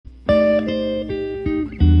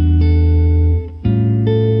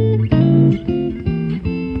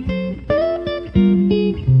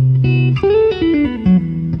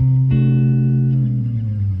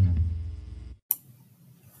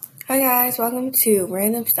welcome to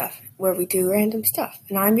Random Stuff, where we do random stuff.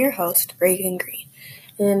 And I'm your host, Reagan Green.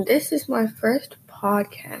 And this is my first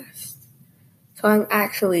podcast, so I'm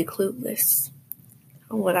actually clueless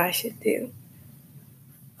on what I should do.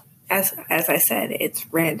 As I said,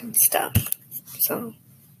 it's random stuff. So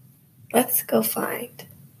let's go find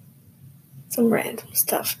some random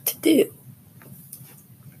stuff to do.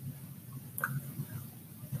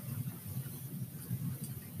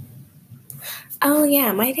 Oh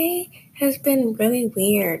yeah, my day has been really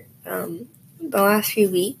weird the last few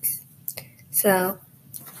weeks. So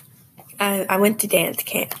I went to dance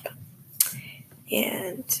camp,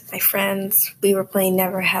 and my friends, we were playing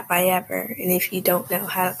Never Have I Ever. And if you don't know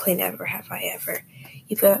how to play Never Have I Ever,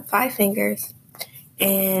 you put up 5 fingers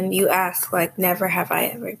and you ask like Never Have I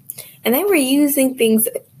Ever. And they were using things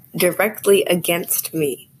directly against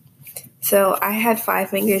me. So I had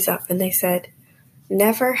 5 fingers up and they said,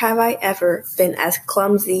 "Never have I ever been as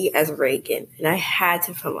clumsy as Reagan." And I had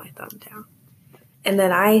to put my thumb down. And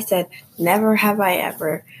then I said, "Never have I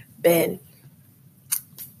ever been..."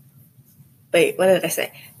 Wait, what did I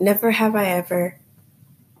say? "Never have I ever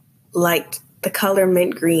liked the color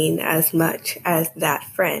mint green as much as that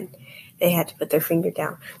friend." They had to put their finger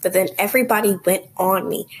down. But then everybody went on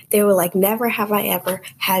me. They were like, "Never have I ever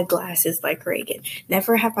had glasses like Reagan.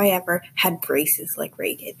 Never have I ever had braces like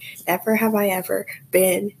Reagan. Never have I ever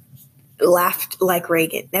been laughed like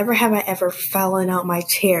Reagan. Never have I ever fallen out my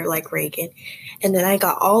chair like Reagan." And then I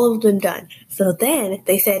got all of them done. So then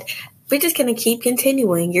they said, "We're just going to keep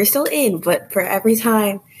continuing. You're still in, but for every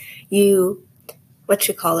time you,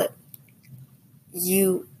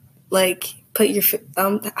 you put your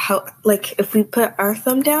thumb, if we put our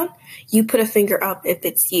thumb down, you put a finger up if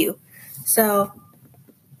it's you." So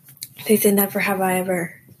they said, "Never have I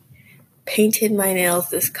ever painted my nails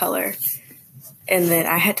this color." And then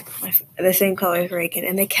I had to put the same color as Reagan.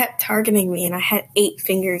 And they kept targeting me, and I had 8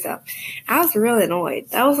 fingers up. I was really annoyed.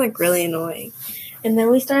 That was really annoying. And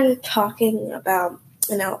then we started talking about,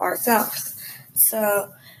 ourselves.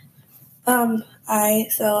 So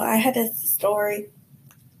I had a story.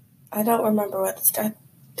 I don't remember what the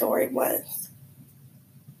story was.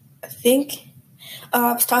 I think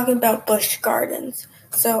I was talking about Busch Gardens.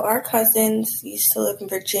 So our cousins used to live in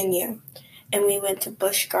Virginia, and we went to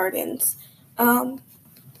Busch Gardens. I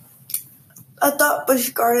thought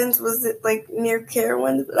Busch Gardens was near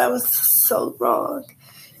Carowinds, but I was so wrong.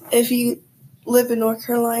 If you live in North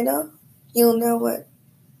Carolina, you'll know what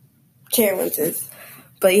Carowinds is.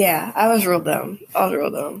 But yeah, I was real dumb.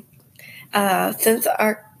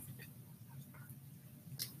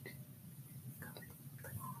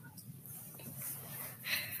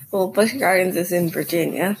 Busch Gardens is in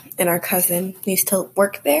Virginia, and our cousin used to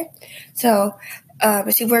work there. So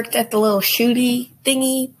she worked at the little shooty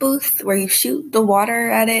thingy booth where you shoot the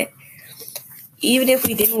water at it. Even if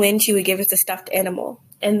we didn't win, she would give us a stuffed animal.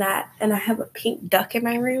 And I have a pink duck in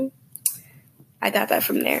my room. I got that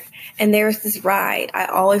from there. And there was this ride I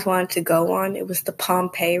always wanted to go on. It was the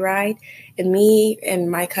Pompeii ride. And me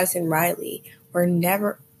and my cousin Riley were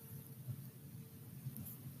never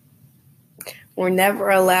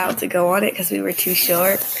allowed to go on it because we were too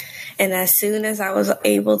short. And as soon as I was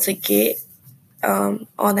able to get on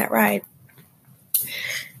that ride,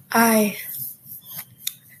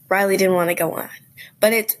 Riley didn't want to go on.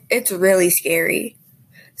 But it's really scary.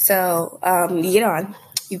 So you get on.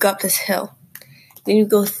 You go up this hill. Then you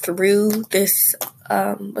go through this,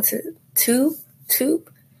 tube?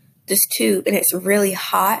 This tube, and it's really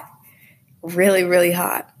hot. Really, really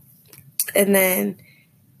hot. And then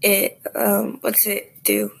it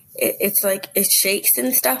do? It shakes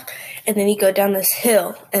and stuff, and then you go down this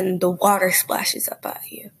hill, and the water splashes up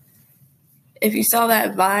at you. If you saw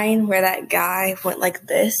that Vine where that guy went like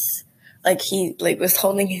this, he was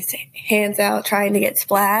holding his hands out trying to get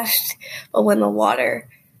splashed, but when the water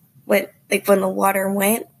went,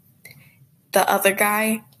 the other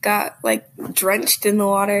guy got drenched in the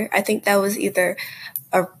water. I think that was either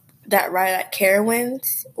that ride at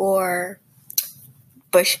Carowinds or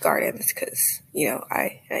Busch Gardens, because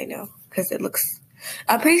I know, because it looks,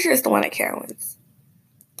 I'm pretty sure it's the one at Carowinds.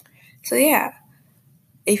 So yeah,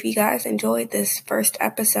 if you guys enjoyed this first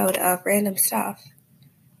episode of Random Stuff,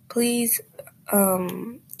 please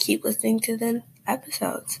keep listening to the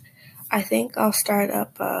episodes. I think I'll start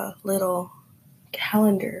up a little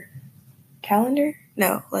calendar?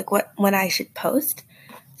 No, when I should post.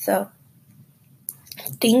 So,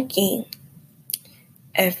 thinking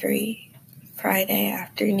every Friday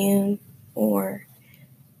afternoon or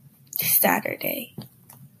Saturday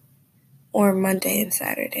or Monday and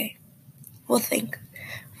Saturday. We'll think.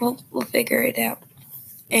 We'll figure it out.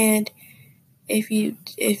 And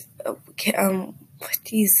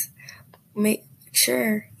please make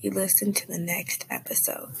sure you listen to the next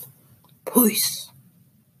episode. Peace.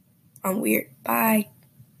 I'm weird. Bye.